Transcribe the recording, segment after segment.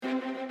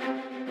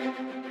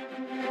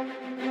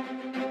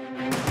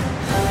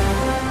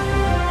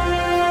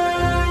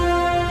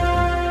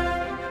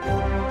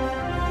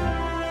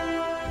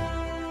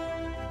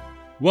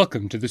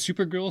Welcome to the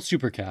Supergirl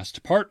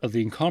Supercast, part of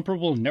the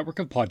incomparable network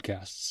of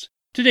podcasts.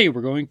 Today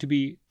we're going to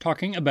be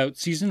talking about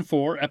Season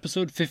 4,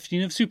 Episode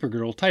 15 of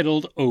Supergirl,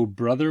 titled, Oh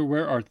Brother,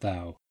 Where Art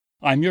Thou?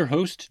 I'm your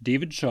host,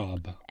 David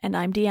Schaub. And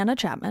I'm Deanna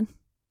Chapman.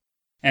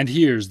 And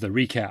here's the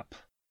recap.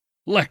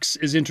 Lex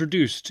is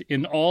introduced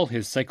in all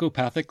his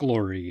psychopathic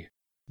glory.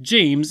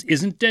 James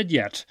isn't dead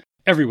yet.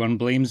 Everyone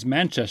blames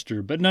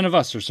Manchester, but none of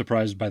us are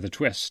surprised by the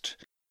twist.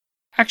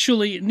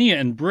 Actually, Nia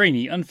and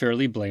Brainy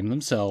unfairly blame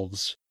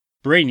themselves.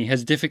 Brainy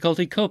has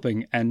difficulty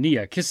coping, and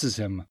Nia kisses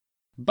him.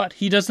 But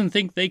he doesn't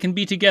think they can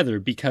be together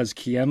because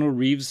Keanu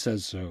Reeves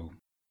says so.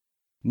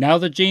 Now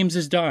that James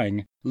is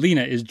dying,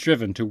 Lena is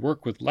driven to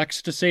work with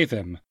Lex to save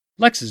him.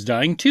 Lex is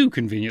dying too,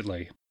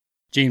 conveniently.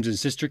 James's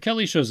sister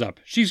Kelly shows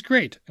up. She's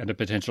great, and a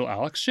potential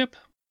Alex ship.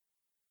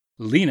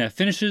 Lena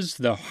finishes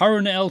the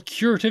Harun-El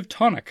Curative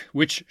Tonic,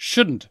 which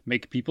shouldn't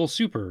make people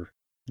super.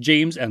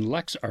 James and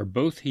Lex are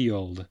both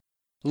healed.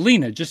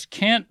 Lena just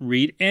can't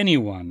read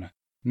anyone,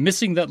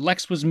 missing that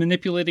Lex was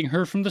manipulating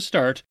her from the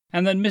start,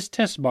 and that Miss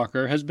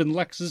Tessmacher has been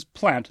Lex's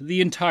plant the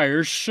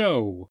entire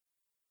show.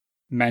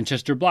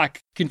 Manchester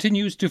Black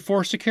continues to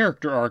force a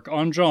character arc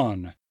on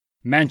John.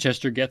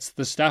 Manchester gets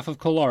the Staff of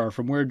Kalar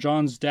from where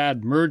John's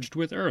dad merged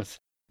with Earth.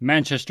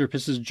 Manchester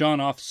pisses John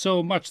off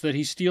so much that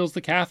he steals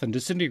the calf and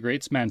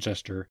disintegrates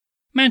Manchester.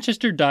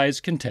 Manchester dies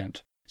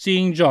content,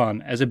 seeing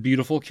John as a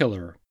beautiful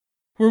killer.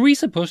 Were we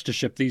supposed to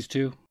ship these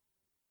two?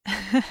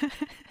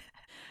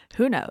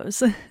 Who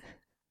knows?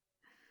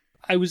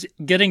 I was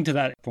getting to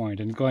that point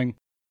and going,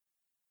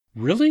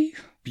 really?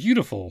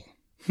 Beautiful.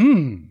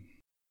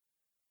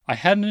 I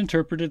hadn't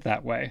interpreted it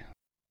that way.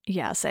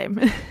 Yeah, same.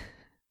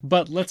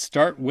 But let's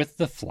start with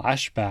the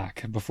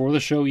flashback before the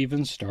show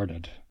even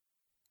started.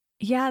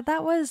 Yeah,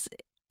 that was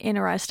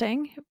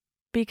interesting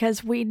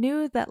because we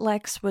knew that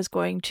Lex was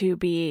going to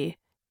be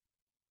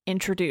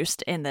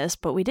introduced in this,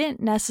 but we didn't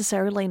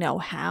necessarily know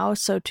how.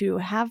 So to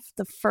have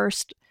the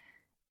first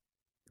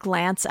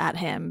glance at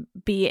him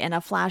be in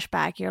a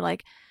flashback, you're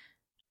like,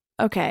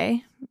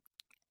 okay,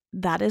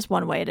 that is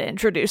one way to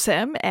introduce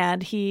him,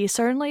 and he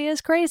certainly is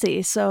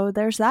crazy, so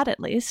there's that at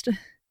least.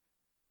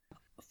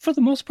 For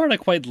the most part, I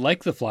quite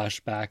like the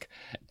flashback,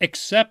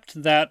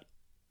 except that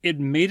it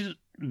made it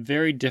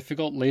very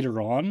difficult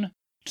later on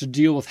to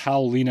deal with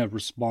how Lena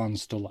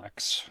responds to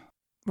Lex.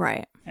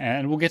 Right.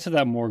 And we'll get to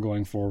that more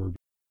going forward.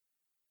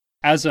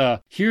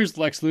 Here's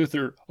Lex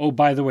Luthor, oh,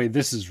 by the way,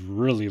 this is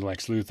really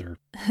Lex Luthor.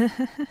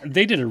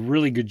 They did a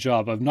really good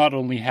job of not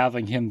only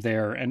having him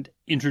there and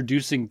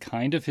introducing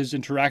kind of his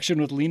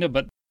interaction with Lena,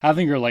 but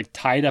having her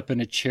tied up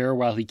in a chair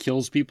while he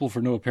kills people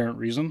for no apparent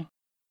reason.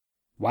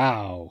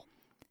 Wow.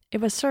 It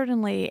was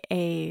certainly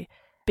a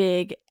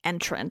big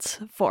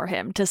entrance for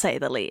him, to say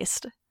the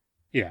least.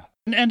 Yeah.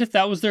 And if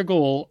that was their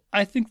goal,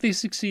 I think they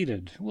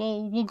succeeded.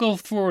 Well, we'll go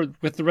forward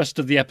with the rest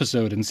of the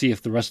episode and see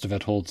if the rest of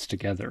it holds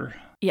together.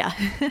 Yeah.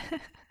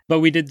 But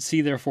we did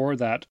see, therefore,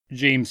 that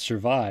James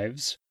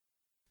survives.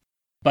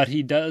 But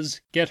he does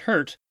get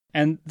hurt.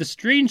 And the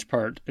strange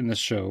part in this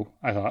show,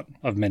 I thought,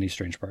 of many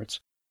strange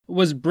parts,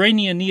 was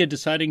Brainy and Nia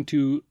deciding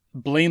to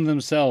blame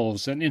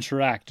themselves and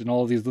interact in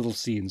all these little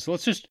scenes. So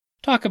let's just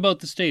talk about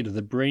the state of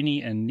the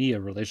Brainy and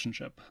Nia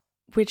relationship.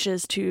 Which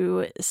is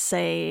to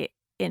say,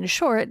 in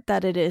short,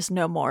 that it is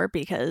no more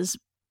because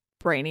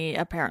Brainy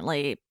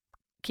apparently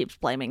keeps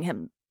blaming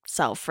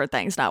himself for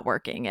things not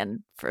working. And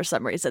for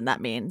some reason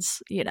that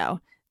means,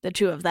 the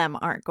two of them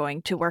aren't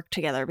going to work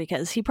together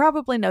because he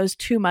probably knows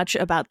too much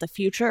about the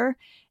future.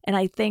 And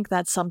I think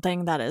that's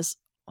something that is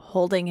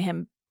holding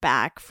him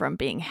back from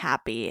being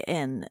happy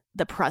in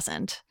the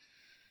present.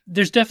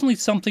 There's definitely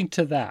something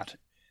to that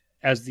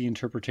as the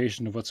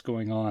interpretation of what's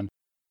going on.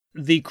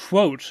 The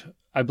quote,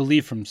 I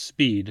believe from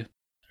Speed,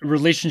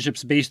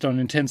 relationships based on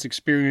intense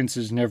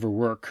experiences never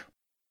work.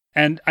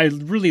 And I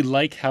really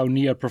like how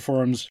Nia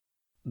performs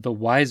the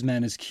wise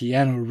man is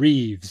Keanu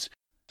Reeves.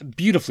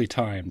 Beautifully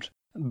timed.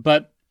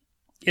 But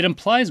it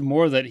implies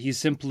more that he's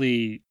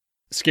simply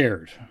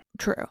scared.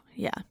 True,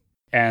 yeah.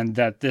 And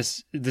that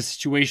the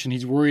situation,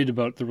 he's worried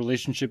about the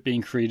relationship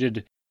being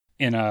created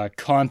in a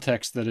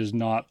context that is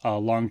not a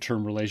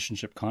long-term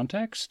relationship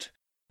context.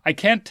 I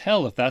can't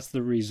tell if that's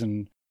the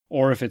reason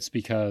or if it's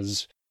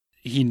because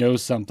he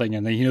knows something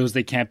and he knows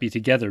they can't be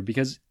together,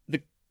 because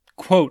the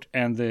quote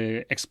and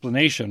the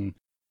explanation,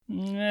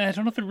 I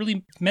don't know if it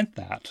really meant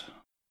that.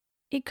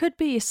 It could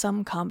be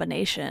some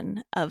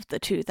combination of the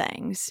two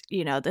things.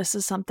 This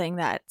is something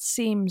that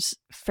seems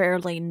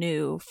fairly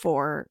new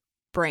for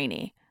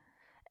Brainy.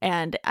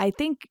 And I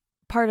think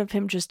part of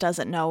him just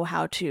doesn't know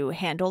how to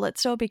handle it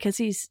still because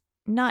he's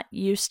not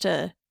used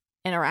to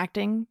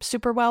interacting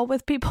super well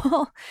with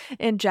people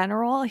in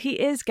general. He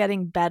is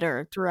getting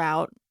better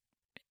throughout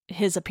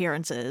his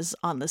appearances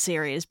on the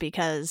series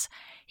because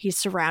he's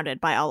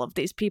surrounded by all of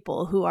these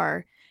people who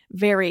are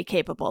very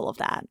capable of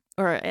that,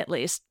 or at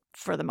least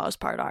for the most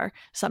part are.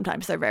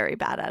 Sometimes they're very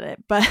bad at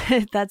it, but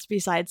that's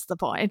besides the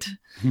point.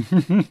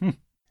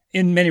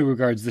 In many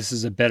regards, this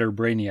is a better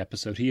Brainy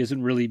episode. He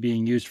isn't really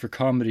being used for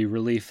comedy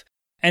relief,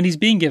 and he's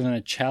being given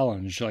a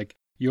challenge.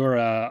 you're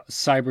a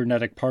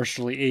cybernetic,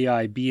 partially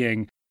AI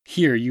being.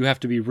 Here, you have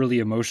to be really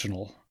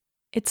emotional.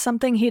 It's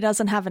something he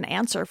doesn't have an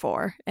answer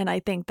for, and I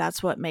think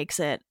that's what makes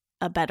it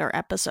a better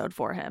episode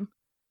for him.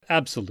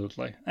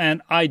 Absolutely.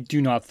 And I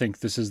do not think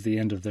this is the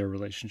end of their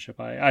relationship.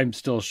 I'm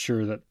still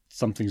sure that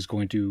something's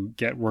going to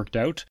get worked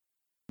out.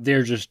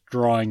 They're just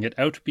drawing it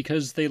out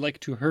because they like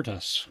to hurt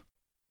us.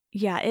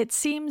 Yeah, it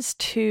seems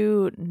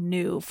too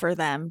new for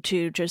them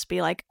to just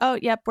be like, oh,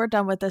 yep, we're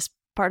done with this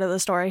part of the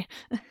story.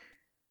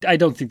 I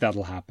don't think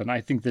that'll happen.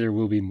 I think there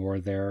will be more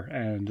there,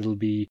 and it'll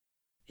be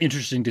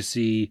interesting to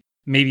see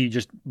maybe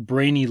just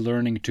Brainy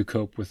learning to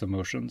cope with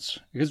emotions.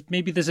 Because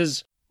maybe this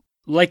is,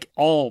 like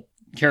all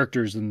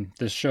characters in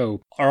this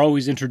show, are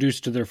always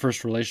introduced to their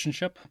first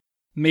relationship.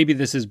 Maybe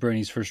this is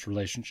Brainy's first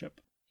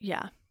relationship.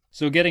 Yeah.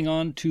 So getting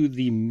on to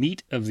the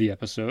meat of the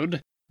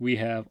episode, we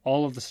have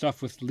all of the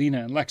stuff with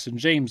Lena and Lex and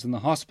James in the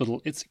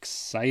hospital. It's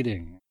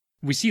exciting.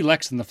 We see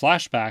Lex in the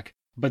flashback,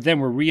 but then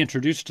we're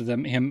reintroduced to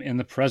him in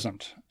the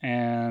present.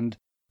 And,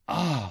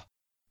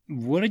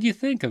 what did you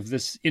think of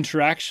this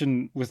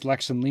interaction with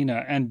Lex and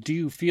Lena? And do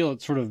you feel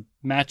it sort of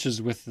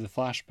matches with the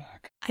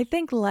flashback? I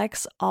think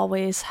Lex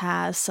always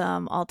has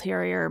some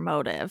ulterior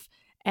motive.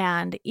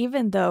 And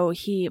even though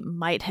he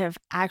might have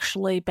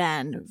actually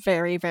been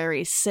very,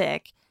 very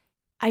sick,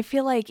 I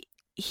feel like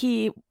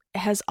he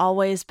has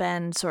always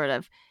been sort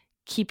of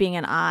keeping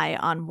an eye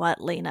on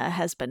what Lena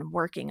has been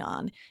working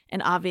on.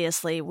 And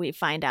obviously we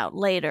find out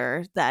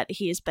later that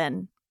he's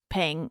been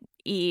paying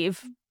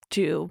Eve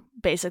to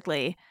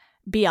basically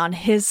be on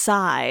his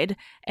side.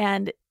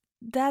 And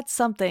that's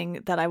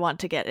something that I want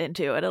to get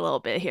into in a little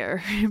bit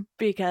here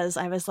because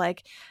I was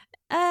like,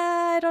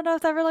 I don't know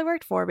if that really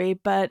worked for me.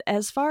 But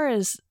as far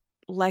as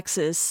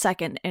Lex's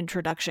second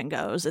introduction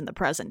goes in the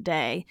present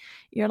day,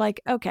 you're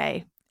like,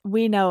 okay,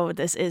 we know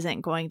this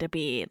isn't going to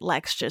be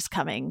Lex just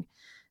coming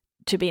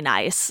to be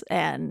nice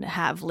and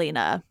have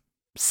Lena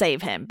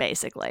save him,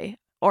 basically,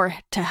 or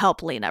to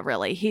help Lena,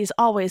 really. He's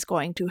always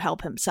going to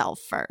help himself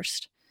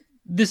first.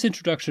 This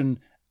introduction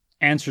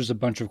answers a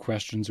bunch of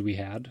questions we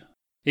had.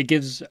 It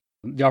gives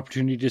the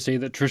opportunity to say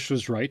that Trish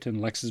was right and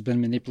Lex has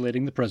been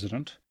manipulating the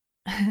president.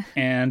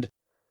 And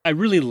I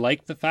really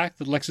like the fact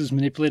that Lex is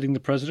manipulating the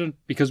president,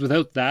 because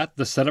without that,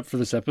 the setup for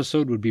this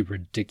episode would be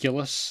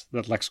ridiculous,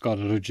 that Lex got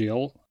out of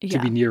jail to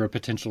be near a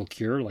potential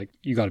cure. Like,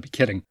 you got to be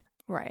kidding.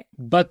 Right.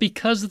 But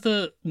because of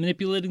the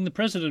manipulating the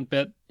president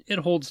bit, it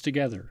holds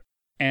together.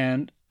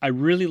 And I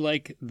really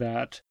like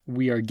that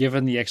we are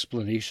given the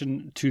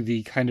explanation to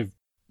the kind of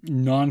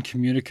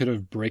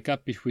non-communicative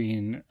breakup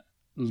between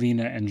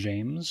Lena and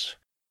James,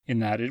 in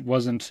that it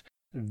wasn't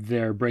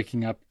their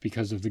breaking up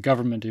because of the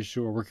government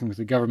issue or working with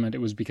the government.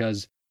 It was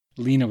because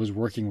Lena was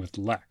working with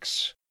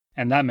Lex.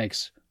 And that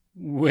makes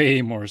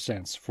way more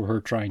sense for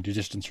her trying to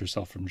distance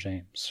herself from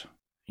James.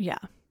 Yeah,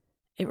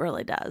 it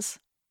really does.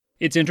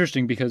 It's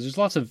interesting because there's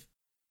lots of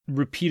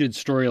repeated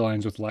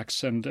storylines with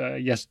Lex. And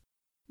yes,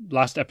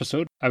 last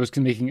episode, I was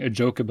making a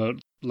joke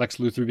about Lex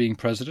Luthor being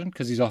president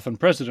because he's often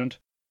president.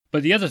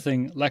 But the other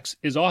thing Lex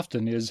is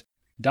often is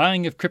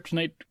dying of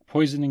kryptonite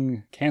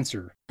poisoning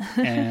cancer.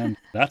 And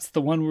that's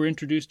the one we're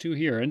introduced to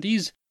here. And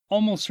he's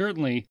almost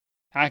certainly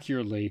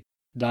accurately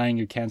dying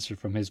of cancer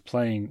from his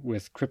playing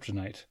with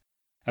kryptonite.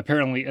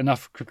 Apparently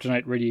enough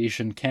kryptonite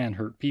radiation can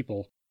hurt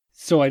people.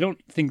 So I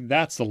don't think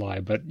that's a lie.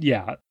 But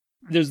yeah,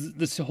 there's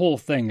this whole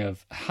thing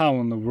of how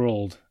in the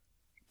world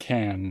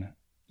can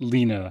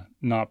Lena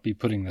not be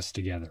putting this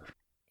together?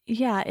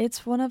 Yeah,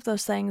 it's one of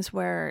those things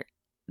where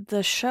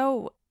the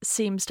show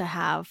seems to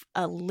have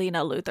a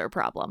Lena Luthor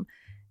problem.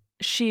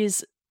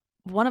 She's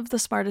one of the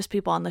smartest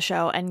people on the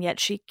show, and yet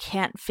she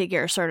can't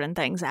figure certain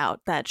things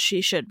out that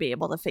she should be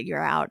able to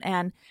figure out.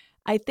 And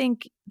I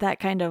think that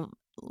kind of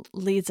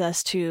leads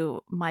us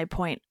to my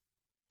point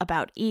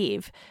about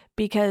Eve,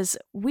 because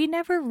we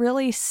never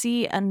really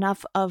see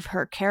enough of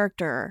her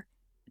character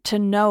to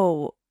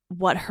know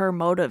what her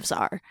motives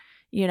are.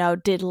 You know,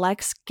 did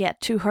Lex get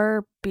to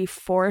her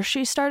before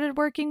she started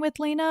working with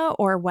Lena,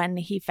 or when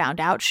he found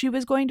out she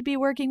was going to be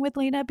working with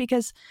Lena?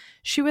 Because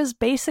she was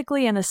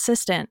basically an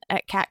assistant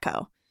at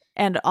Catco.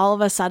 And all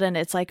of a sudden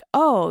it's like,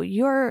 oh,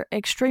 you're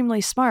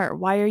extremely smart.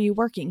 Why are you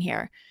working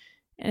here?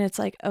 And it's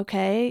like,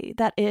 okay,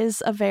 that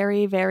is a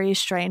very, very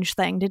strange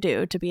thing to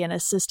do, to be an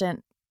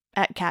assistant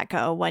at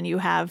Catco when you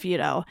have, you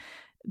know,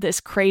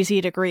 this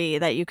crazy degree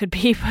that you could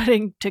be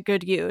putting to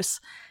good use.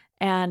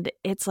 And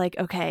it's like,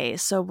 okay,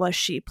 so was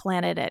she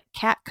planted at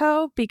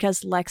Catco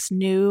because Lex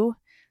knew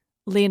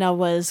Lena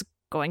was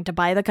going to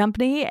buy the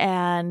company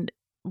and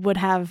would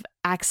have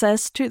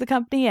access to the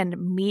company and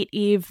meet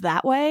Eve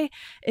that way?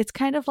 It's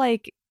kind of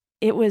like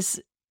it was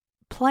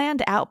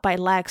planned out by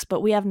Lex,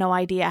 but we have no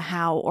idea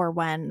how or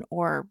when,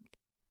 or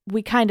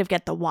we kind of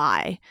get the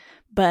why.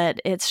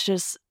 But it's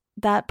just,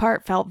 that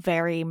part felt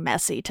very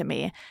messy to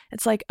me.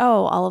 It's like,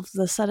 oh, all of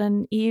a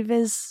sudden Eve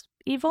is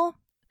evil?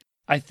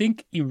 I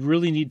think you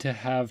really need to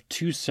have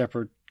two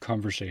separate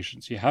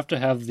conversations. You have to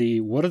have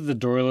the, what are the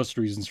Doylist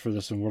reasons for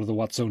this and what are the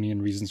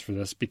Watsonian reasons for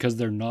this, because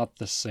they're not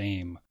the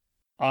same.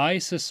 I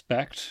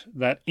suspect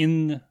that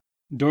in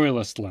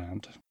Doylist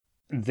land,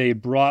 they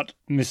brought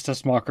Miss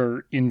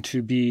Tessmacher in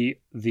to be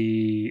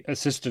the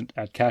assistant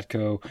at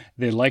Catco.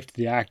 They liked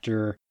the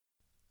actor,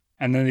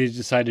 and then they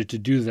decided to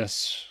do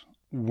this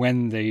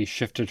when they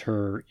shifted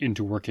her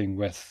into working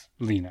with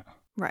Lena.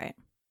 Right.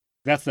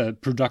 That's the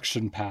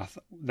production path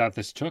that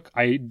this took.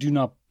 I do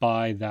not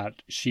buy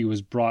that she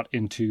was brought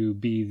in to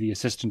be the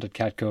assistant at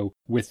Catco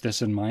with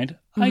this in mind.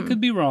 Mm-hmm. I could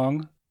be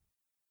wrong,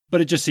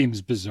 but it just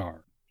seems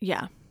bizarre.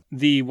 Yeah.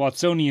 The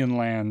Watsonian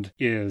land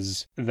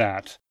is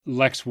that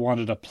Lex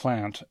wanted a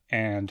plant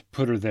and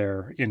put her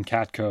there in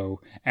Catco,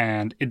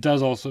 and it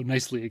does also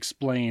nicely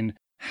explain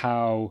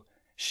how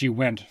she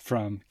went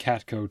from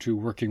Catco to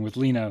working with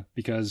Lena,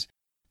 because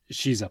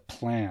she's a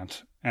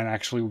plant and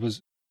actually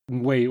was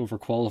way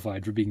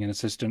overqualified for being an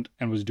assistant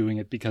and was doing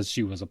it because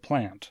she was a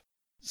plant.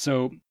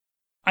 So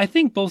I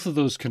think both of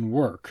those can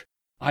work.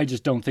 I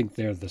just don't think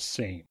they're the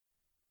same.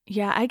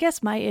 Yeah, I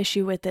guess my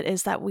issue with it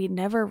is that we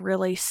never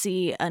really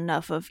see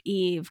enough of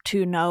Eve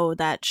to know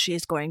that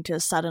she's going to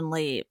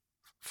suddenly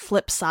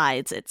flip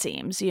sides, it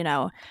seems. You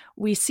know,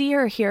 we see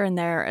her here and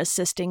there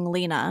assisting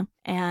Lena,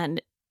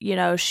 and, you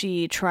know,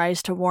 she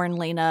tries to warn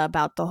Lena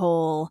about the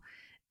whole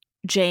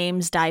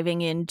James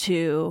diving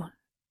into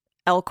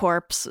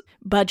L-Corp's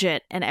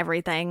budget and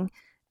everything,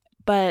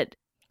 but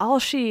all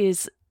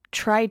she's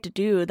tried to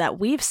do that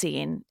we've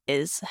seen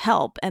is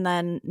help, and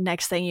then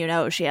next thing you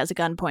know, she has a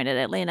gun pointed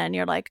at Lena, and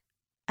you're like,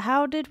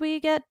 how did we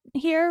get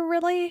here,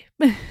 really?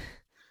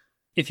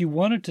 If you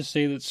wanted to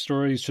say that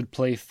stories should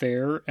play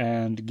fair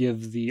and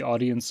give the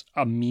audience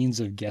a means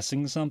of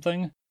guessing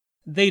something,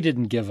 they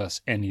didn't give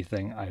us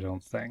anything, I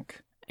don't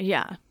think.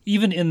 Yeah.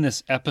 Even in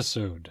this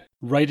episode,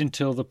 right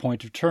until the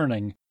point of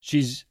turning,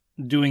 she's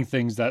doing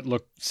things that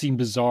seem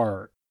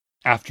bizarre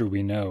after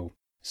we know.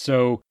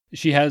 So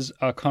she has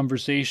a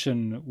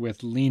conversation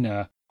with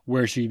Lena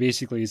where she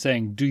basically is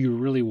saying, do you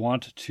really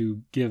want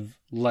to give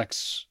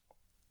Lex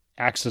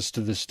access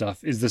to this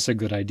stuff? Is this a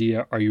good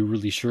idea? Are you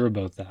really sure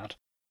about that?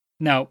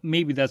 Now,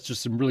 maybe that's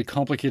just some really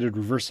complicated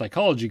reverse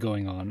psychology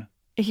going on.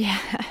 Yeah.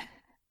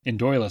 In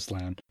Doylist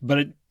land,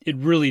 but it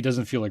really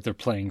doesn't feel like they're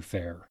playing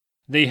fair.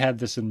 They had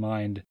this in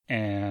mind,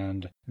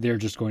 and they're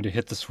just going to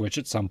hit the switch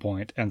at some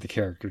point, and the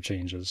character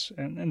changes.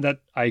 And that,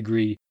 I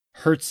agree,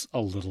 hurts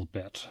a little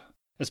bit,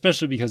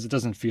 especially because it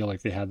doesn't feel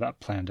like they had that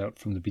planned out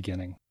from the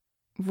beginning.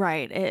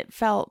 Right. It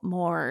felt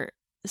more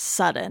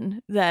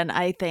sudden than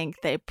I think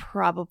they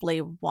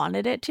probably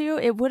wanted it to.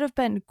 It would have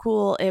been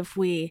cool if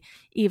we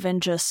even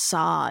just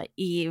saw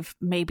Eve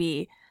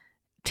maybe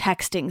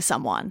texting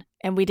someone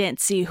and we didn't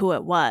see who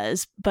it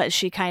was, but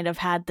she kind of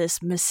had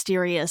this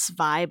mysterious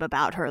vibe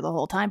about her the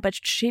whole time, but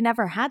she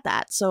never had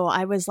that. So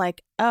I was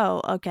like,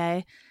 oh,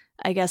 okay,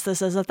 I guess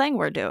this is a thing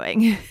we're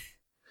doing.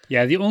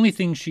 Yeah, the only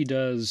thing she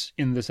does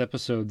in this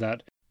episode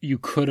that you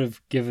could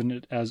have given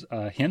it as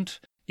a hint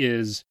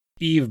is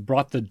Eve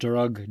brought the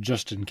drug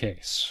just in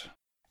case.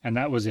 And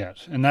that was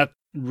it. And that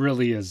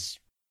really is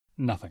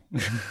nothing.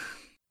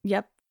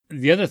 Yep.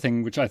 The other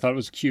thing, which I thought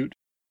was cute,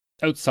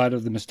 outside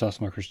of the Miss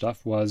Tessmacher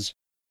stuff, was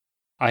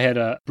I had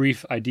a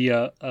brief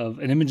idea of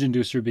an image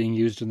inducer being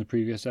used in the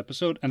previous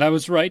episode, and I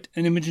was right,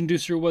 an image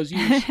inducer was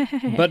used,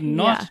 but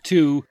not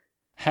to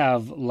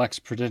have Lex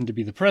pretend to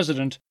be the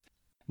president.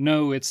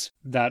 No, it's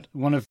that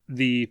one of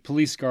the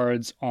police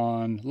guards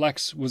on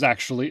Lex was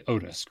actually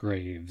Otis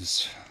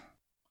Graves.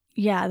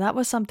 Yeah, that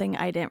was something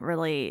I didn't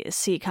really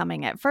see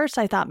coming at first.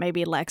 I thought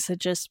maybe Lex had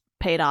just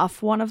paid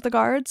off one of the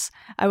guards.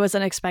 I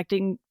wasn't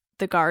expecting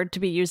the guard to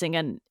be using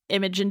an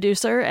image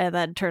inducer, and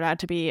then turned out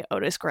to be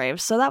Otis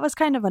Graves. So that was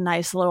kind of a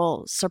nice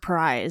little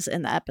surprise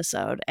in the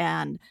episode.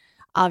 And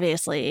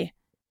obviously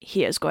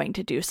he is going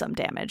to do some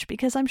damage,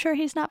 because I'm sure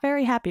he's not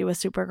very happy with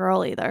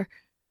Supergirl either.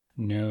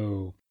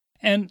 No.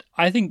 And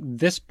I think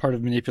this part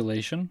of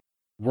manipulation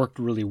worked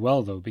really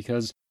well, though,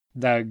 because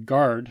that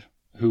guard,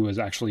 who was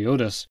actually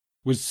Otis,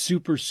 was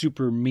super,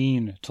 super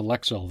mean to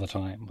Lex all the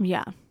time.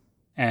 Yeah.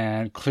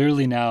 And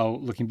clearly now,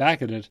 looking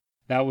back at it,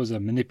 that was a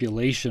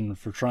manipulation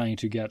for trying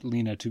to get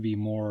Lena to be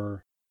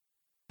more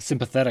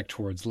sympathetic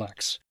towards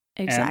Lex.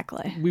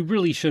 Exactly. And we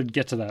really should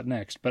get to that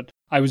next, but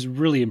I was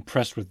really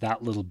impressed with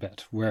that little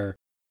bit, where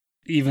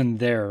even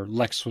there,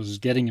 Lex was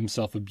getting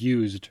himself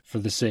abused for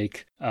the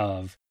sake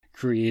of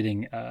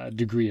creating a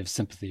degree of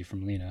sympathy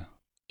from Lena.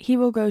 He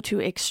will go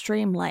to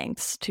extreme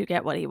lengths to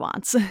get what he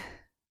wants.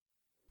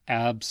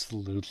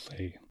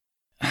 Absolutely.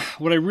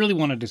 What I really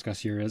want to discuss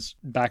here is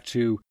back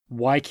to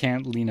why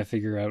can't Lena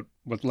figure out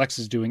what Lex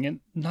is doing? And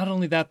not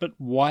only that, but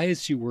why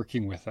is she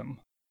working with him?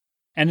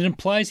 And it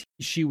implies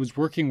she was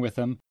working with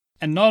him.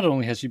 And not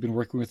only has she been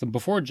working with him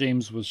before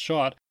James was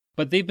shot,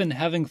 but they've been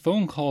having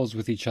phone calls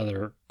with each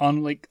other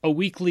on like a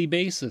weekly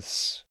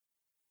basis.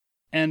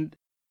 And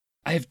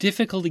I have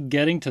difficulty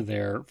getting to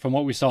there from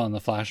what we saw in the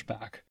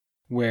flashback,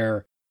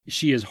 where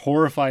she is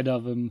horrified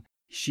of him.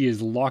 She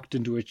is locked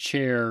into a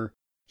chair.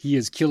 He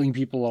is killing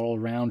people all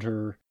around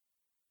her.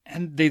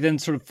 And they then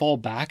sort of fall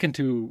back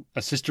into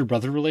a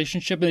sister-brother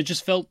relationship. And it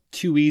just felt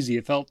too easy.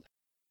 It felt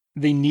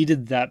they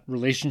needed that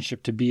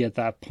relationship to be at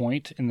that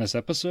point in this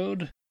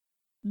episode.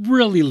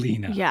 Really,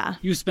 Lena? Yeah.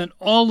 You spent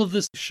all of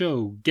this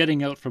show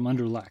getting out from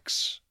under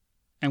Lex.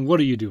 And what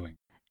are you doing?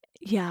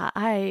 Yeah,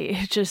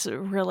 I just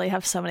really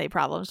have so many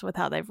problems with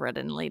how they've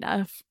written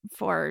Lena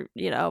for,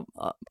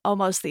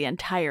 almost the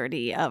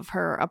entirety of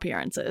her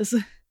appearances.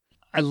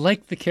 I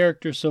like the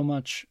character so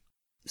much.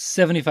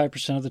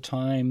 75% of the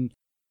time,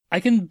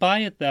 I can buy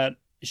it that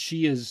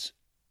she is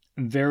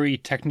very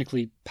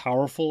technically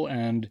powerful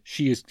and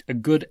she is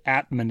good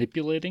at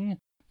manipulating,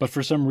 but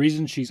for some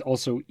reason she's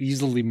also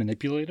easily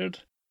manipulated.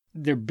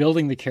 They're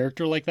building the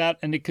character like that,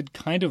 and it could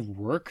kind of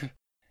work,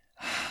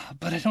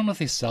 but I don't know if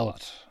they sell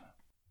it.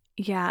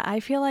 Yeah, I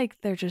feel like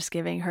they're just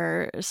giving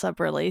her some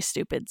really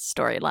stupid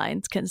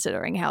storylines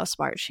considering how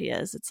smart she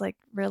is. It's like,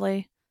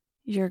 really?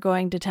 You're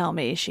going to tell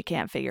me she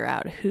can't figure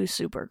out who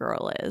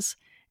Supergirl is?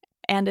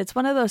 And it's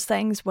one of those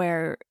things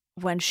where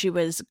when she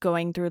was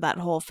going through that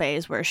whole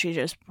phase where she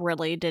just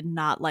really did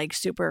not like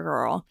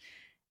Supergirl,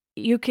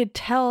 you could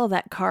tell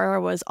that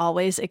Kara was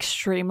always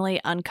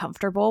extremely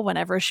uncomfortable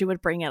whenever she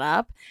would bring it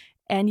up,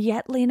 and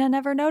yet Lena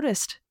never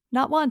noticed.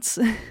 Not once.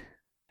 And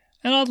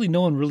oddly,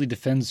 no one really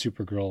defends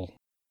Supergirl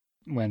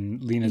when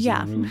Lena's in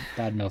the room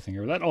bad-mouthing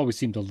her. That always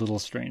seemed a little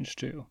strange,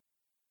 too.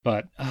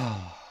 But,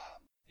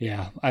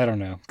 yeah, I don't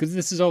know. Because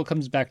this all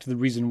comes back to the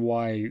reason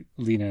why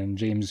Lena and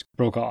James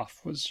broke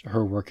off, was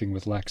her working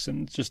with Lex.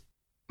 And it's just...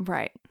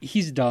 Right.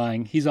 He's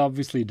dying. He's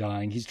obviously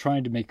dying. He's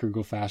trying to make her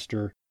go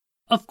faster.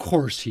 Of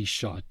course he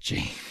shot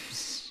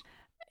James.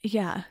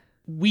 Yeah.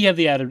 We have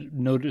the added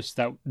notice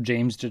that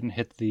James didn't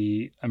hit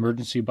the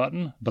emergency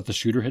button, but the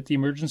shooter hit the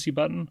emergency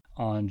button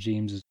on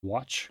James's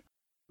watch.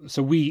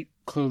 So we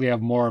clearly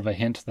have more of a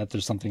hint that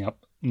there's something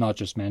up, not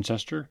just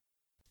Manchester.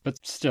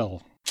 But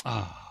still,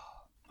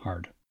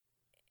 hard.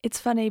 It's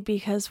funny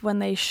because when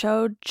they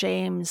showed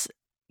James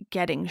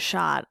getting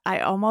shot, I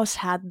almost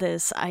had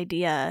this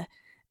idea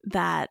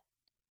that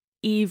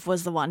Eve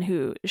was the one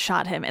who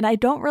shot him. And I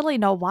don't really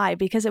know why,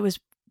 because it was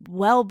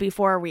well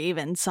before we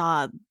even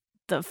saw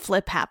the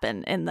flip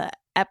happen in the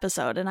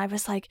episode. And I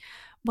was like,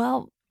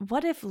 well,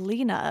 what if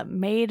Lena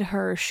made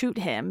her shoot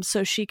him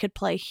so she could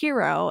play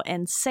hero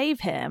and save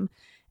him?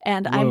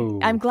 And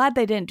I'm glad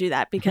they didn't do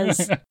that,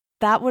 because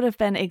that would have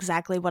been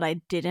exactly what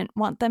I didn't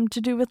want them to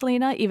do with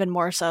Lena, even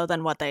more so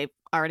than what they've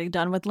already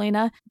done with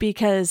Lena,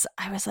 because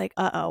I was like,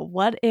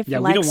 what if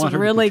Lex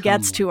really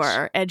gets to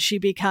her and she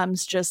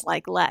becomes just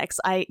like Lex?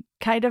 I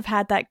kind of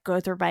had that go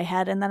through my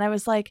head, and then I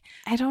was like,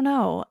 I don't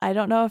know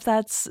if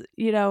that's,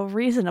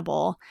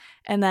 reasonable.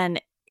 And then,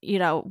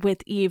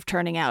 with Eve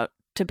turning out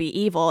to be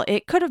evil,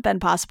 it could have been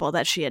possible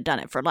that she had done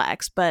it for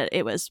Lex, but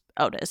it was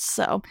Otis,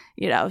 so,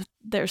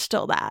 there's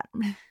still that.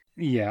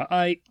 Yeah,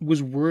 I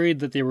was worried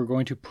that they were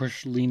going to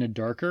push Lena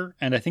darker,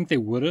 and I think they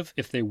would have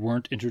if they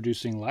weren't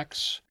introducing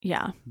Lex.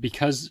 Yeah.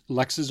 Because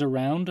Lex is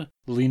around,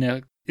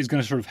 Lena is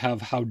going to sort of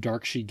have how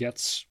dark she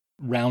gets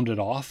rounded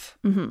off.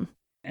 Mm-hmm.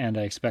 And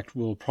I expect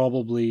we'll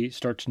probably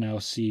start to now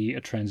see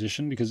a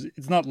transition, because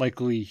it's not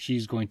likely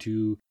she's going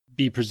to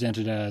be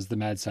presented as the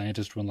mad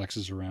scientist when Lex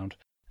is around.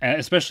 And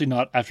especially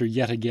not after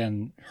yet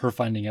again her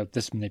finding out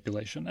this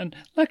manipulation. And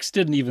Lex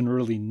didn't even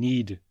really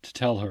need to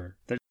tell her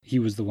that he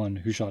was the one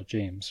who shot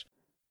James.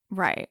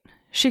 Right.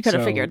 She could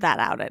have figured that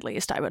out, at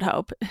least, I would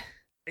hope.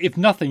 If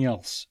nothing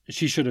else,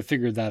 she should have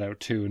figured that out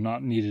too,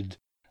 not needed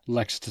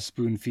Lex to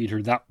spoon feed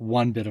her that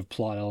one bit of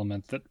plot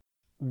element that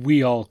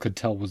we all could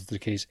tell was the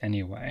case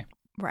anyway.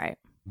 Right.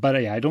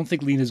 But yeah, I don't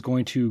think Lena's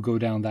going to go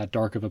down that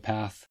dark of a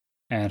path,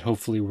 and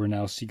hopefully we're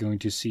now going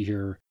to see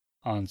her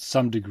on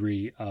some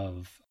degree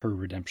of her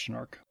redemption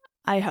arc.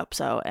 I hope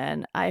so,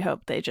 and I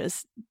hope they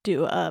just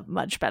do a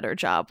much better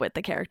job with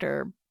the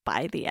character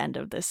by the end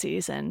of the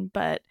season.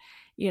 But,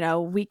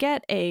 we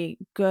get a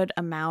good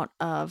amount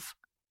of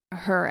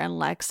her and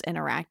Lex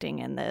interacting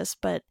in this,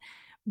 but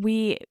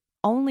we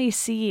only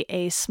see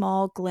a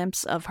small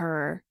glimpse of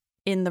her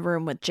in the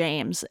room with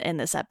James in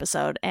this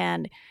episode,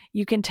 and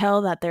you can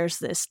tell that there's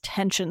this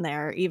tension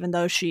there, even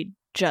though she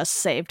just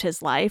saved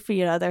his life.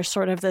 There's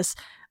sort of this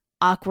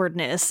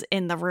awkwardness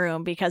in the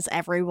room because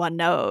everyone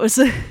knows.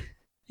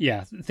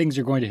 Yeah, things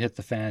are going to hit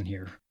the fan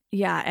here.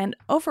 Yeah, and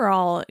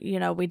overall,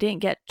 we didn't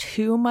get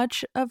too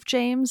much of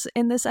James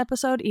in this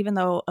episode, even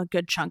though a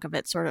good chunk of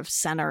it sort of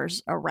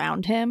centers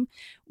around him.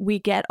 We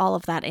get all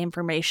of that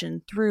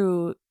information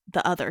through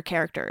the other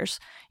characters.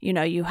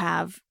 You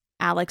have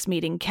Alex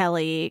meeting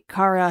Kelly.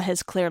 Kara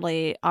has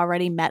clearly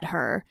already met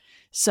her.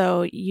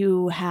 So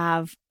you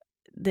have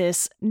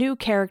this new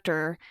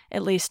character,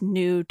 at least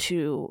new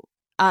to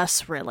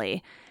us,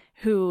 really,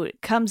 who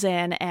comes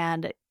in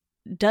and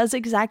does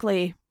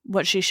exactly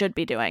what she should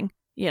be doing.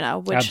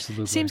 Which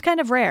Absolutely. Seems kind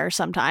of rare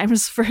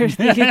sometimes for these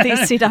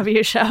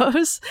CW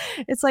shows.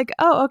 It's like,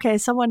 oh, okay,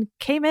 someone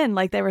came in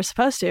like they were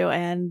supposed to,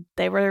 and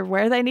they were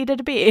where they needed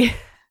to be.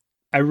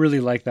 I really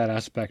like that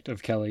aspect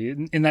of Kelly,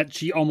 in that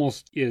she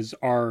almost is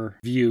our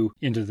view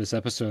into this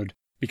episode,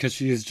 because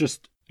she is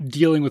just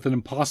dealing with an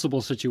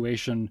impossible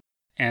situation,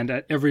 and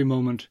at every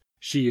moment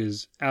she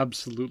is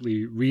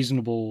absolutely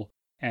reasonable,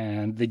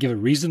 and they give a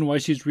reason why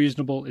she's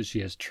reasonable, is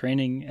she has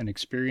training and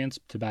experience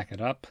to back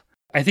it up.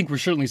 I think we're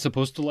certainly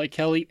supposed to like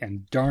Kelly,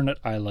 and darn it,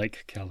 I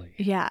like Kelly.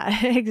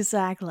 Yeah,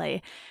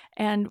 exactly.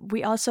 And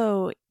we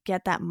also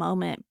get that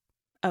moment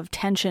of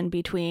tension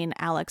between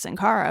Alex and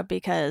Kara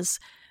because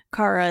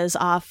Kara is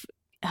off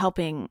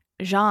helping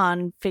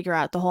Jean figure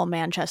out the whole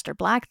Manchester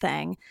Black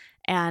thing.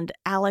 And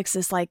Alex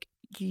is like,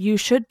 you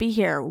should be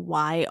here.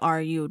 Why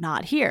are you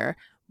not here?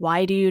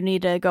 Why do you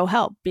need to go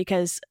help?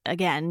 Because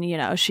again,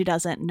 she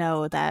doesn't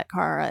know that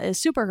Kara is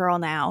Supergirl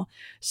now.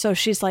 So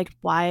she's like,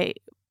 why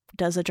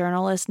does a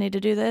journalist need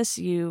to do this?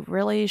 You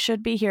really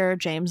should be here.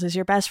 James is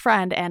your best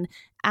friend. And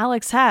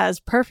Alex has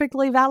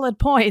perfectly valid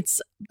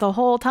points the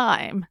whole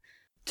time.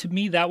 To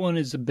me, that one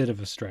is a bit of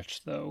a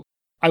stretch, though.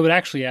 I would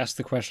actually ask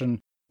the question,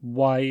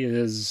 why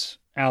is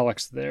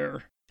Alex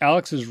there?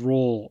 Alex's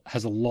role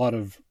has a lot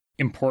of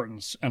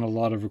importance and a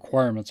lot of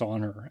requirements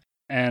on her.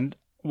 And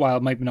while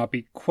it might not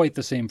be quite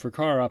the same for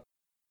Kara,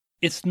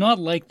 it's not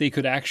like they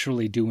could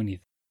actually do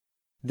anything.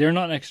 They're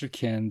not next of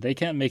kin. They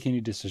can't make any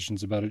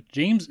decisions about it.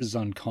 James is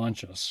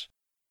unconscious.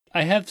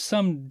 I have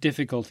some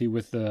difficulty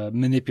with the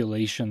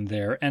manipulation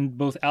there, and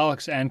both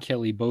Alex and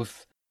Kelly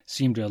both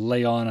seem to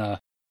lay on a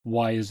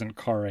why isn't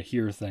Kara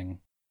here thing.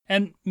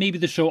 And maybe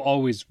the show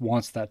always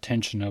wants that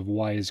tension of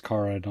why is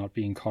Kara not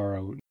being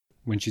Kara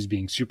when she's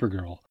being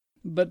Supergirl.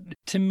 But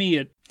to me,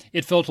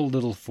 it felt a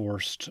little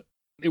forced.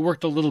 It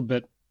worked a little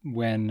bit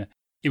when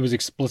it was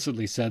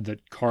explicitly said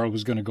that Kara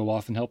was going to go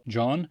off and help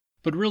John.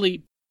 But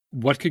really,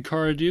 what could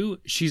Kara do?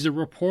 She's a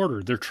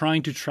reporter. They're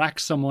trying to track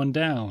someone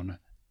down.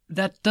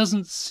 That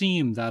doesn't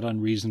seem that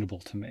unreasonable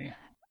to me.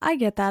 I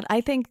get that.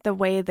 I think the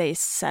way they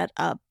set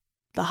up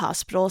the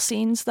hospital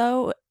scenes,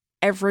 though,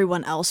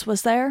 everyone else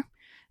was there.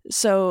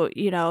 So,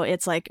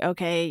 it's like,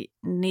 okay,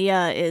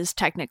 Nia is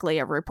technically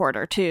a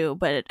reporter too,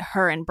 but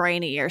her and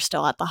Brainy are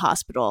still at the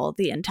hospital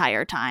the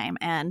entire time.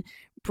 And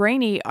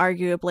Brainy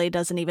arguably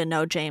doesn't even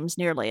know James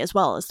nearly as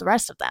well as the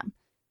rest of them.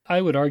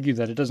 I would argue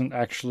that it doesn't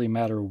actually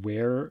matter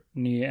where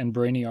Nia and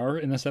Brainy are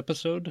in this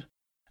episode.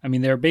 I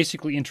mean, they're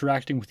basically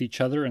interacting with each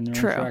other, and they're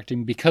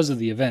interacting because of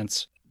the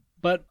events.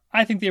 But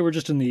I think they were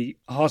just in the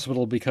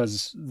hospital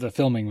because the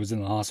filming was in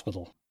the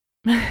hospital.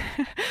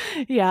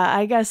 Yeah,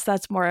 I guess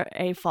that's more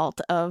a fault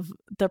of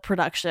the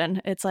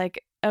production. It's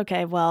like,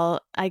 okay,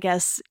 well, I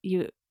guess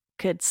you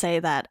could say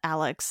that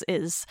Alex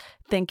is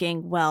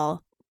thinking,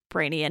 well,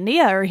 Brainy and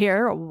Nia are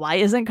here. Why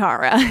isn't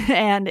Kara?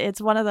 And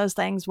it's one of those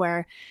things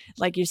where,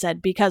 like you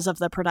said, because of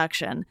the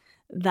production,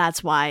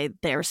 that's why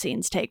their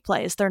scenes take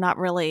place. They're not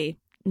really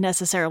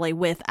necessarily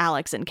with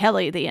Alex and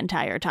Kelly the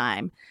entire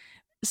time.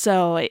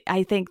 So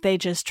I think they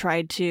just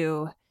tried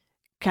to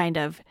kind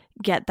of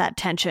get that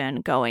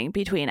tension going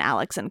between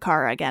Alex and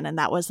Kara again. And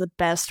that was the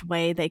best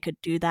way they could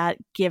do that,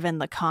 given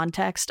the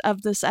context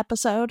of this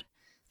episode.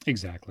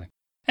 Exactly.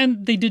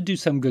 And they did do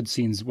some good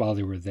scenes while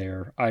they were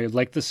there. I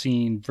liked the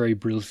scene very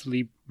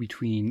briefly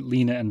between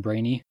Lena and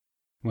Brainy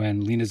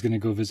when Lena's going to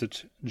go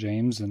visit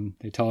James and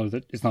they tell her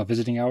that it's not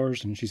visiting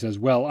hours. And she says,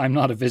 well, I'm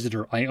not a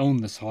visitor. I own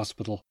this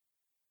hospital.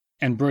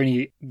 And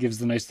Brainy gives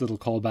the nice little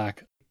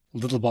callback,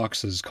 little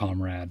boxes,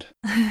 comrade,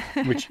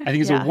 which I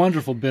think is a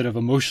wonderful bit of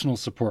emotional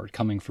support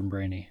coming from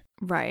Brainy.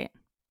 Right.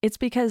 It's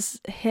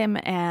because him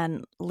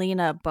and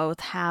Lena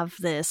both have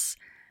this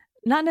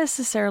not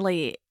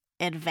necessarily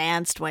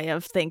advanced way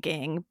of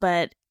thinking,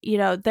 but,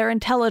 their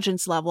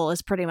intelligence level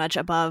is pretty much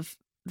above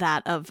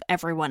that of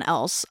everyone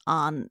else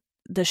on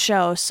the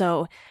show.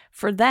 So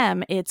for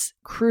them, it's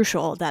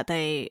crucial that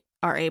they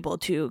are able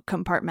to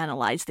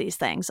compartmentalize these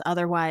things.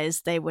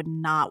 Otherwise, they would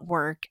not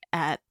work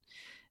at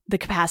the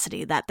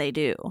capacity that they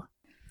do.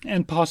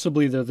 And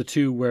possibly they're the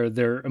two where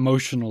their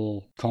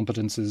emotional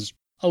competence is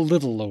a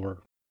little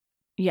lower.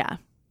 Yeah.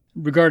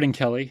 Regarding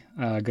Kelly,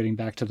 getting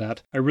back to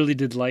that, I really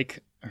did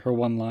like her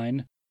one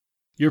line.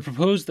 You're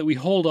proposed that we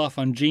hold off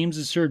on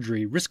James's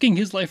surgery, risking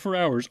his life for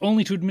hours,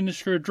 only to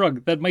administer a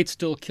drug that might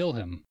still kill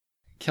him.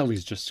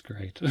 Kelly's just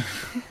great.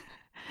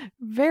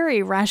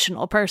 Very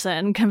rational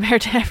person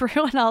compared to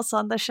everyone else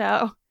on the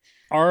show.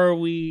 Are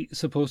we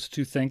supposed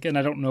to think, and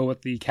I don't know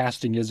what the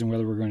casting is and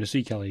whether we're going to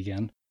see Kelly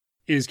again,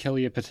 is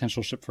Kelly a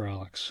potential ship for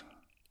Alex?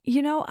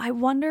 I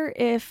wonder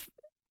if,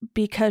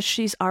 because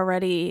she's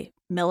already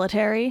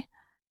military,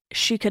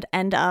 she could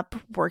end up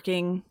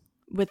working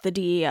with the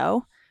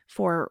DEO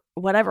for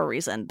whatever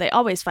reason. They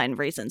always find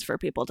reasons for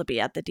people to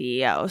be at the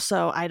DEO,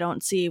 so I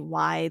don't see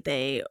why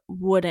they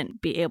wouldn't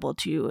be able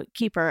to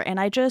keep her. And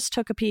I just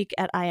took a peek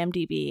at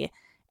IMDb,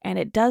 and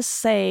it does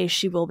say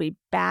she will be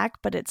back,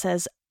 but it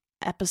says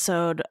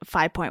episode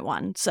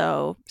 5.1,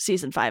 so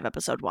season 5,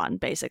 episode 1,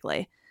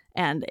 basically.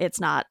 And it's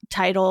not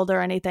titled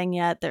or anything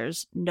yet.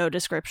 There's no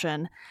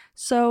description.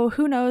 So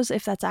who knows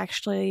if that's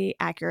actually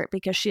accurate,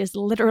 because she is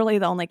literally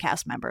the only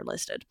cast member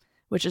listed,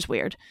 which is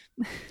weird.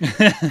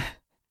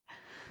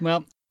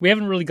 Well, we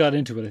haven't really got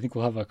into it. I think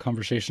we'll have a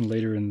conversation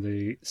later in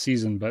the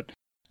season, but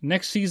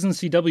next season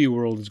CW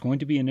World is going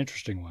to be an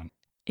interesting one.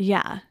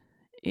 Yeah.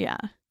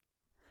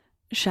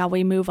 Shall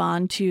we move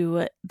on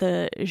to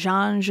the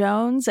Jean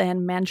Jones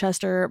and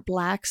Manchester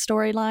Black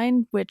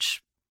storyline,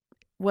 which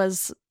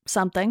was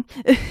something?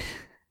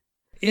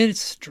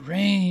 It's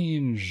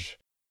strange.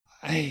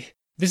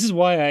 This is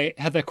why I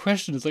had that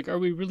question. It's like, are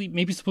we really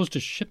maybe supposed to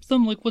ship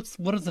them? Like,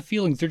 what are the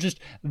feelings? They're just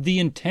the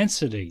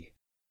intensity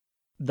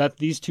that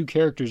these two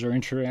characters are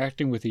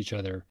interacting with each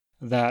other,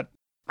 that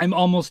I'm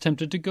almost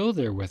tempted to go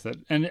there with it.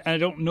 And I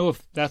don't know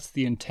if that's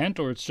the intent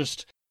or it's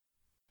just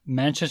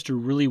Manchester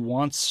really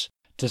wants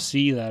to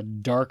see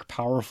that dark,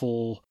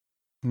 powerful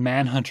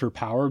Manhunter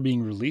power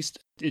being released.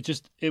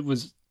 It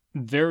was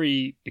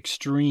very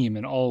extreme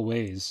in all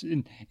ways,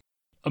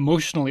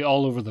 emotionally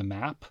all over the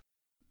map.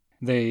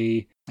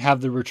 They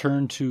have the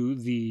return to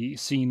the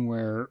scene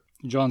where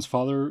John's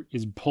father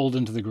is pulled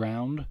into the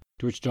ground,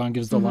 to which John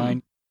gives the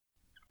line,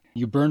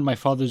 "You burned my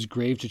father's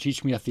grave to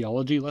teach me a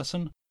theology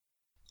lesson."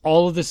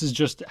 All of this is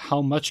just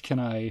how much can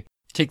I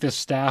take this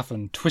staff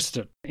and twist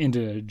it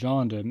into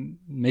John to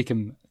make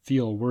him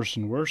feel worse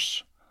and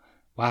worse.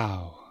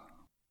 Wow.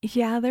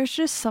 Yeah, there's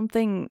just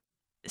something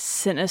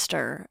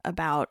sinister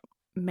about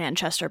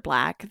Manchester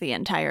Black the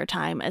entire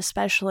time,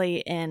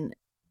 especially in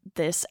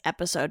this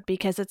episode,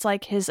 because it's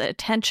like his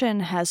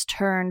attention has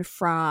turned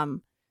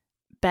from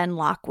Ben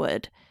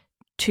Lockwood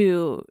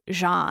to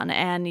Jean,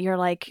 and you're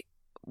like,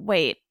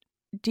 wait,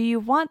 do you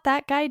want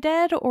that guy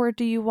dead, or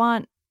do you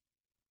want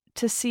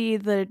to see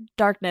the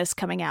darkness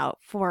coming out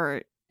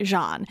for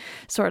Jean,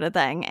 sort of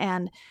thing?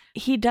 And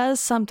he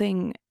does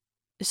something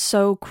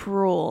so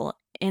cruel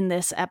in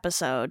this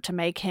episode to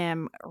make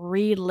him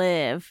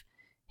relive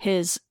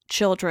his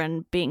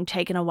children being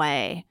taken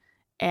away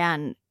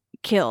and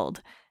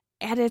killed.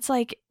 And it's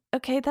like,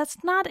 okay, that's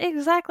not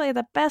exactly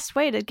the best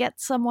way to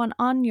get someone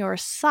on your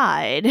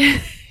side.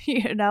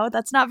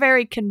 That's not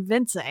very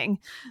convincing.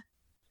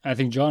 I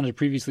think John had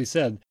previously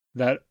said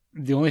that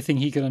the only thing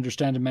he can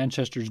understand in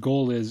Manchester's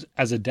goal is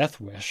as a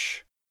death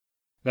wish.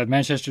 That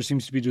Manchester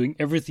seems to be doing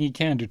everything he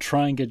can to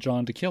try and get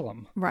John to kill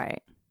him.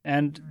 Right.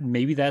 And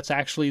maybe that's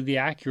actually the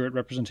accurate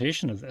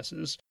representation of this,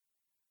 is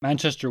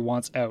Manchester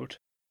wants out,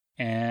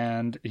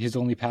 and his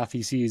only path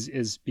he sees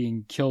is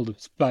being killed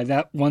by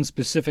that one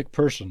specific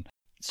person.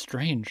 It's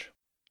strange.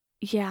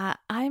 Yeah,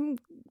 I'm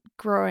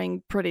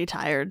growing pretty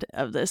tired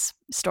of this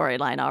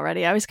storyline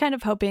already. I was kind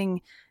of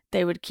hoping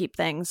they would keep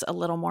things a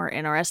little more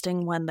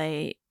interesting when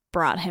they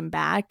brought him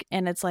back.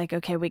 And it's like,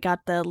 okay, we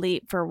got the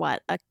elite for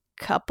what, a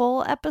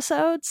couple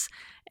episodes?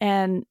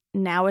 And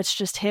now it's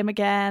just him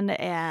again.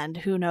 And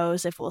who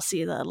knows if we'll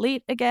see the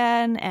elite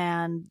again,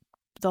 and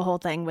the whole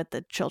thing with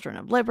the Children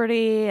of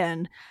Liberty.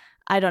 And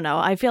I don't know.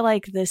 I feel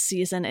like this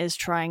season is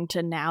trying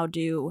to now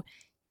do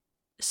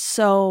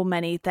so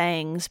many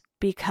things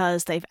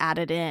because they've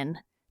added in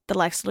the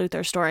Lex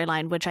Luthor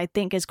storyline, which I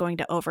think is going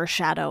to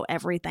overshadow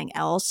everything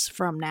else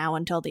from now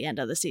until the end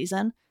of the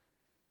season.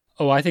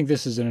 Oh, I think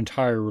this is an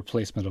entire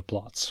replacement of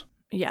plots.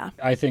 Yeah.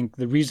 I think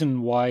the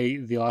reason why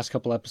the last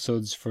couple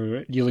episodes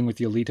for dealing with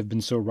the elite have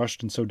been so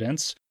rushed and so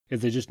dense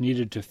is they just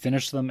needed to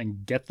finish them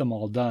and get them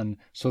all done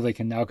so they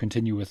can now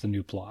continue with the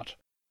new plot.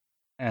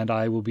 And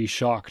I will be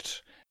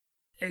shocked,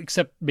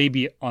 except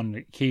maybe on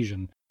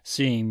occasion,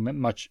 seeing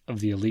much of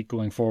the elite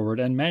going forward,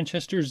 and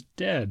Manchester's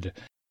dead.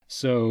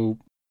 So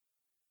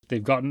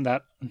they've gotten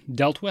that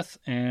dealt with,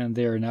 and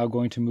they're now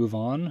going to move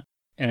on.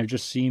 And it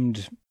just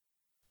seemed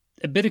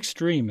a bit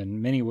extreme in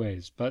many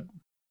ways, but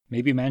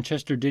maybe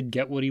Manchester did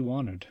get what he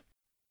wanted.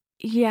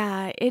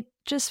 Yeah, it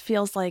just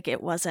feels like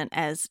it wasn't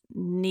as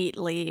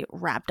neatly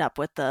wrapped up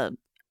with the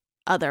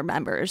other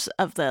members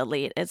of the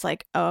elite. It's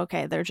like, oh,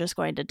 okay, they're just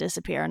going to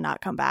disappear and not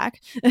come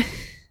back.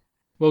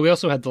 Well, we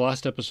also had the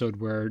last episode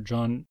where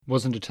John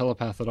wasn't a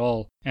telepath at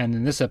all, and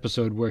in this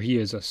episode where he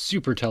is a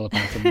super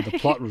telepath and the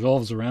plot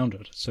revolves around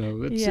it.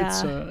 So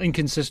it's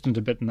inconsistent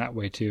a bit in that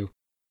way too.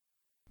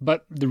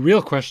 But the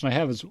real question I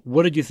have is,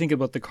 what did you think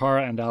about the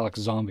Kara and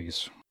Alex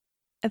zombies?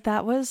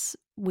 That was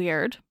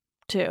weird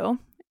too.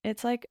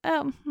 It's like,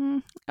 oh,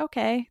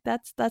 okay,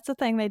 that's a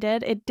thing they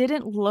did. It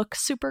didn't look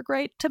super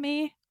great to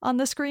me on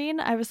the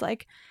screen. I was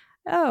like,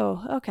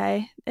 oh,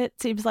 okay. It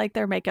seems like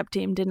their makeup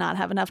team did not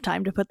have enough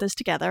time to put this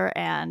together,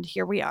 and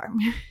here we are.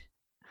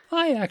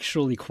 I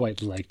actually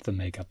quite liked the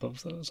makeup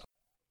of those.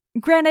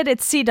 Granted,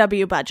 it's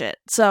CW budget,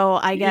 so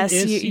I guess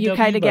you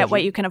kind of get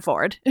what you can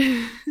afford.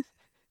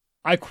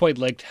 I quite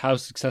liked how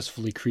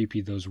successfully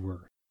creepy those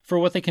were for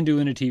what they can do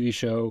in a TV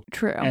show.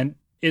 True. And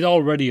it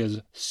already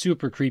is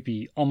super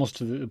creepy, almost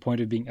to the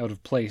point of being out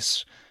of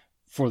place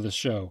for the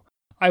show.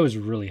 I was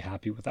really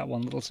happy with that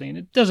one little scene.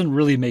 It doesn't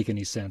really make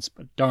any sense,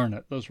 but darn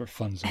it, those were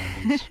fun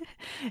zombies.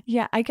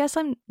 Yeah, I guess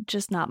I'm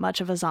just not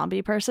much of a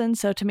zombie person,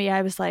 so to me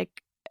I was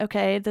like,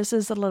 okay, this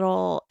is a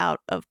little out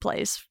of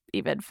place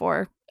even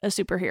for a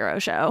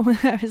superhero show.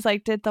 I was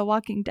like, did The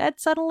Walking Dead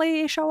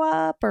suddenly show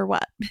up or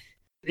what?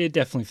 It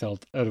definitely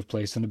felt out of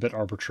place and a bit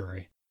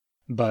arbitrary,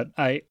 but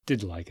I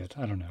did like it.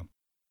 I don't know.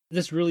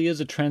 This really is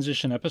a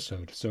transition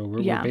episode, so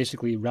we're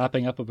basically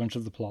wrapping up a bunch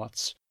of the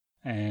plots.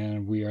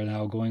 And we are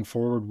now going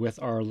forward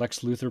with our Lex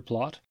Luthor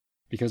plot.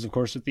 Because, of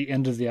course, at the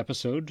end of the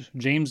episode,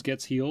 James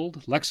gets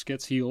healed, Lex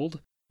gets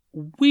healed.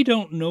 We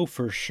don't know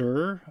for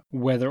sure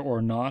whether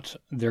or not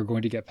they're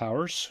going to get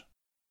powers.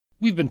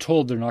 We've been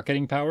told they're not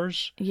getting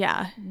powers.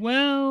 Yeah.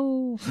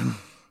 Well...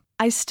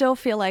 I still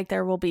feel like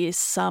there will be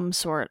some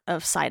sort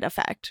of side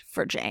effect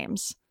for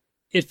James.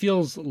 It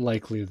feels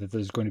likely that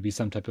there's going to be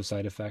some type of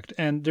side effect,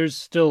 and there's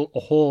still a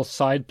whole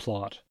side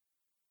plot,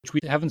 which we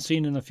haven't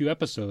seen in a few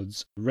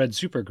episodes, Red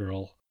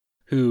Supergirl,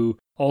 who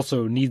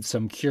also needs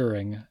some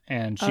curing,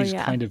 and she's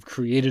kind of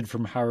created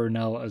from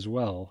Harun-El as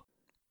well.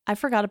 I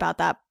forgot about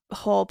that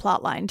whole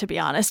plot line, to be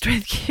honest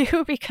with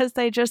you, because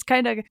they just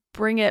kind of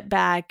bring it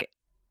back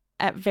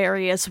at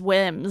various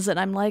whims, and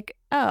I'm like,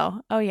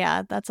 oh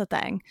yeah, that's a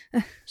thing.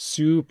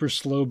 Super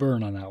slow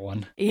burn on that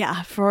one.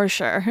 Yeah, for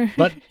sure.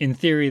 But in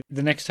theory,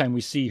 the next time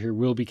we see her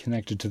will be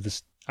connected to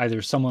this,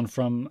 either someone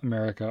from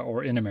America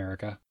or in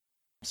America.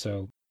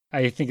 So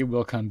I think it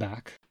will come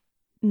back.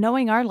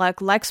 Knowing our luck,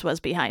 Lex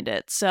was behind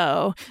it,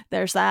 so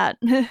there's that.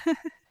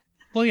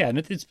 Well, yeah, and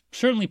it's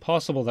certainly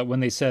possible that when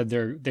they said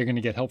they're going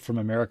to get help from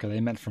America, they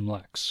meant from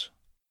Lex.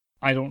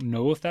 I don't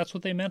know if that's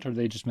what they meant, or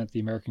they just meant the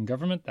American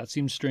government. That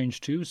seems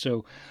strange too,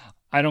 so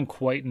I don't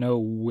quite know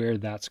where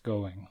that's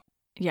going.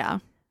 Yeah,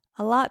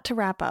 a lot to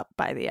wrap up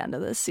by the end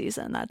of this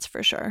season, that's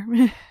for sure.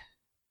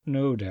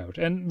 No doubt.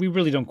 And we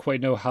really don't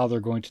quite know how they're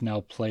going to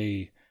now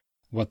play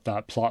what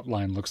that plot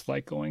line looks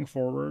like going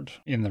forward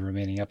in the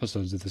remaining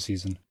episodes of the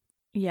season.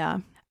 Yeah,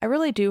 I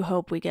really do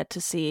hope we get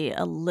to see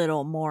a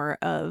little more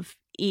of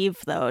Eve,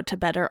 though, to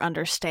better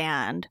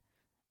understand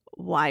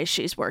why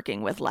she's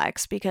working with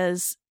Lex,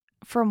 because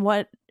from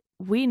what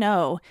we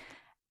know,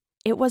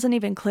 it wasn't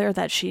even clear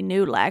that she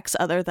knew Lex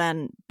other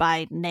than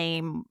by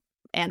name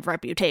and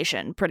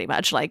reputation, pretty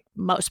much like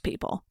most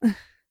people.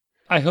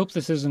 I hope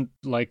this isn't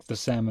like the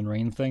Sam and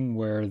Rain thing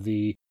where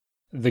the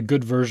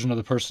good version of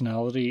the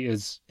personality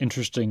is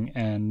interesting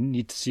and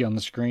neat to see on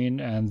the screen,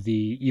 and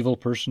the evil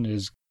person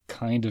is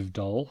kind of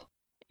dull.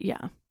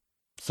 Yeah.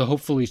 So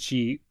hopefully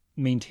she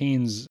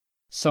maintains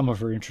some of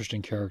her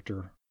interesting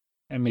character,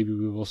 and maybe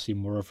we will see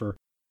more of her.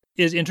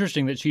 It is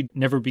interesting that she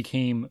never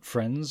became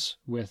friends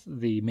with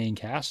the main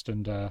cast,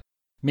 and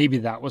maybe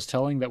that was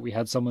telling, that we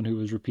had someone who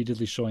was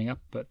repeatedly showing up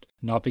but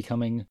not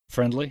becoming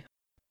friendly.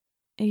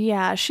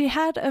 Yeah, she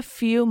had a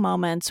few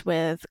moments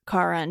with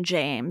Kara and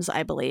James,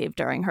 I believe,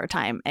 during her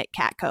time at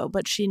Catco,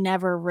 but she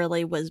never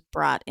really was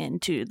brought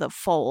into the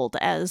fold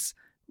as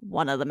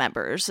one of the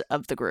members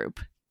of the group.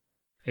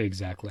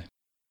 Exactly.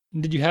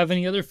 Did you have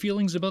any other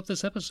feelings about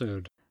this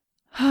episode?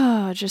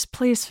 Just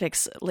please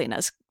fix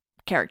Lena's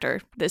character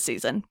this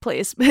season,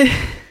 please.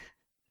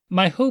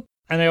 My hope,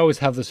 and I always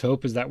have this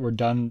hope, is that we're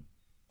done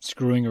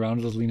screwing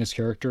around with Lena's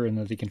character and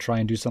that they can try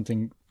and do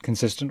something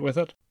consistent with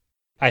it.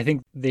 I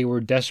think they were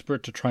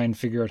desperate to try and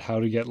figure out how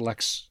to get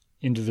Lex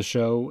into the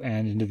show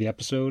and into the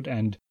episode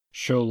and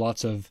show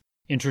lots of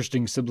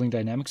interesting sibling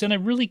dynamics, and I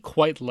really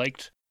quite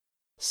liked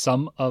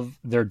some of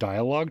their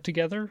dialogue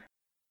together.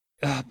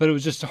 But it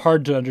was just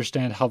hard to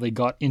understand how they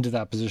got into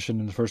that position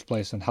in the first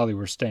place and how they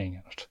were staying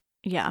in it.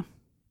 Yeah.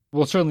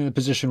 Well, certainly in the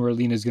position where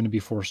Lena is going to be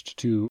forced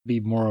to be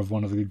more of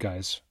one of the good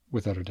guys,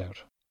 without a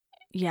doubt.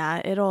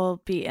 Yeah,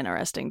 it'll be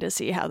interesting to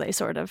see how they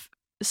sort of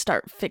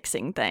start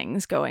fixing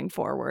things going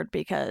forward,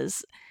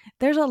 because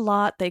there's a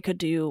lot they could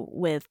do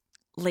with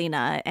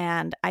Lena,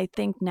 and I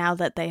think now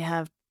that they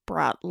have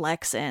brought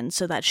Lex in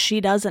so that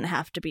she doesn't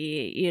have to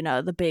be,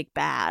 the big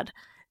bad,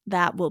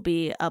 that will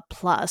be a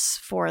plus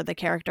for the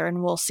character,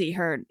 and we'll see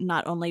her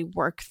not only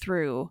work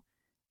through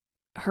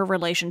her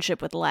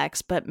relationship with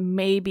Lex, but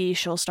maybe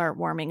she'll start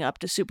warming up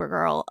to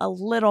Supergirl a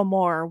little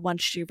more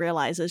once she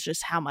realizes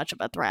just how much of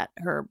a threat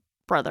her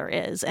brother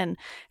is, and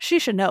she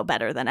should know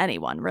better than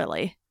anyone,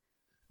 really.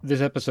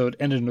 This episode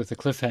ended with a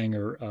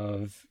cliffhanger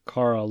of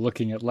Kara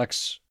looking at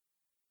Lex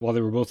while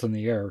they were both in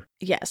the air.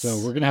 Yes. So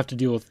we're going to have to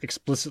deal with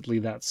explicitly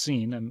that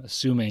scene. I'm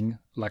assuming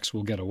Lex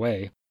will get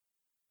away,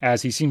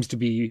 as he seems to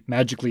be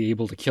magically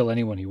able to kill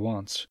anyone he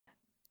wants.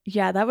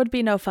 Yeah, that would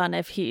be no fun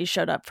if he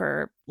showed up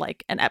for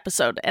like an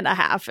episode and a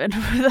half and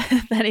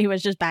then he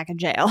was just back in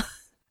jail.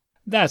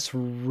 That's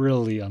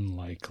really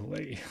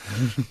unlikely.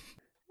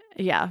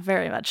 Yeah,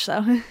 very much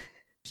so.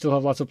 Still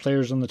have lots of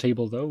players on the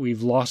table, though.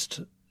 We've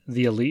lost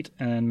the Elite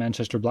and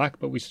Manchester Black,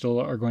 but we still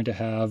are going to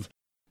have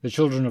the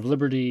Children of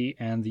Liberty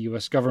and the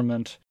U.S.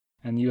 government,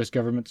 and the U.S.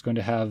 government's going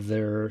to have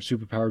their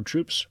superpowered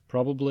troops,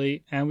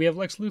 probably, and we have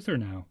Lex Luthor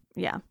now.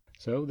 Yeah.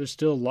 So there's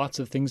still lots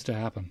of things to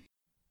happen.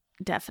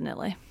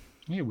 Definitely.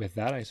 Okay, with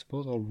that, I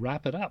suppose I'll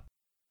wrap it up.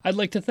 I'd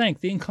like to thank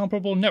the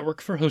Incomparable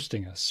Network for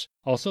hosting us.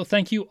 Also,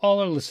 thank you all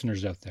our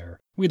listeners out there.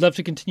 We'd love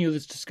to continue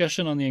this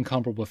discussion on the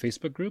Incomparable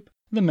Facebook group,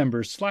 the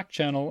members Slack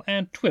channel,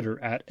 and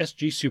Twitter at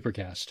SG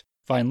Supercast.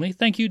 Finally,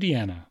 thank you,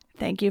 Deanna.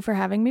 Thank you for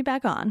having me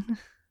back on.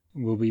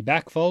 We'll be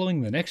back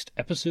following the next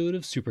episode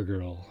of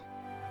Supergirl.